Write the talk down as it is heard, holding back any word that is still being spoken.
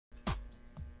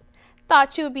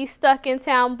Thought you'd be stuck in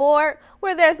town bored?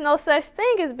 Where there's no such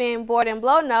thing as being bored in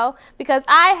Blow-No, because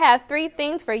I have 3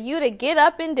 things for you to get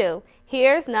up and do.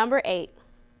 Here's number 8.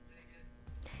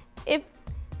 If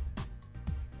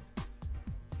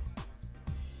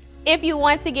you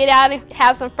want to get out and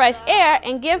have some fresh air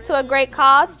and give to a great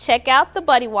cause, check out the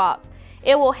Buddy Walk.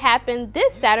 It will happen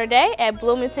this Saturday at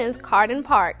Bloomington's Carden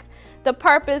Park. The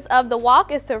purpose of the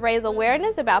walk is to raise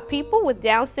awareness about people with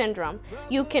Down syndrome.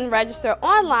 You can register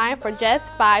online for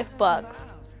just $5.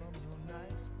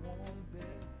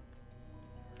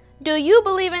 Do you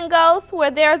believe in ghosts?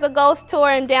 Where there's a ghost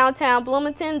tour in downtown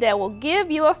Bloomington that will give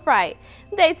you a fright.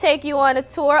 They take you on a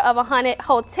tour of a haunted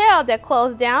hotel that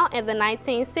closed down in the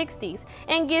 1960s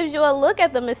and gives you a look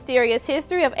at the mysterious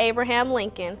history of Abraham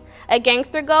Lincoln, a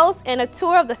gangster ghost, and a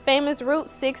tour of the famous Route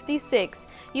 66.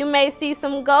 You may see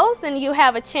some ghosts and you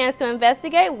have a chance to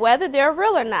investigate whether they're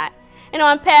real or not. And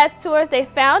on past tours, they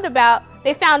found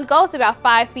ghosts about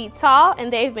 5 feet tall,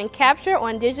 and they've been captured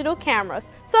on digital cameras.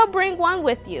 So bring one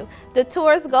with you. The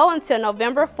tours go until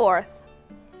November 4th.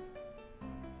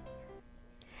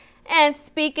 And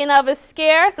speaking of a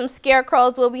scare, some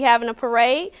scarecrows will be having a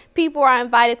parade. People are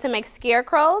invited to make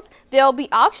scarecrows. They'll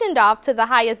be auctioned off to the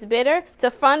highest bidder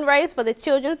to fundraise for the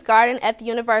Children's Garden at the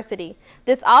university.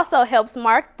 This also helps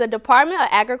mark the Department of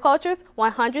Agriculture's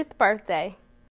 100th birthday.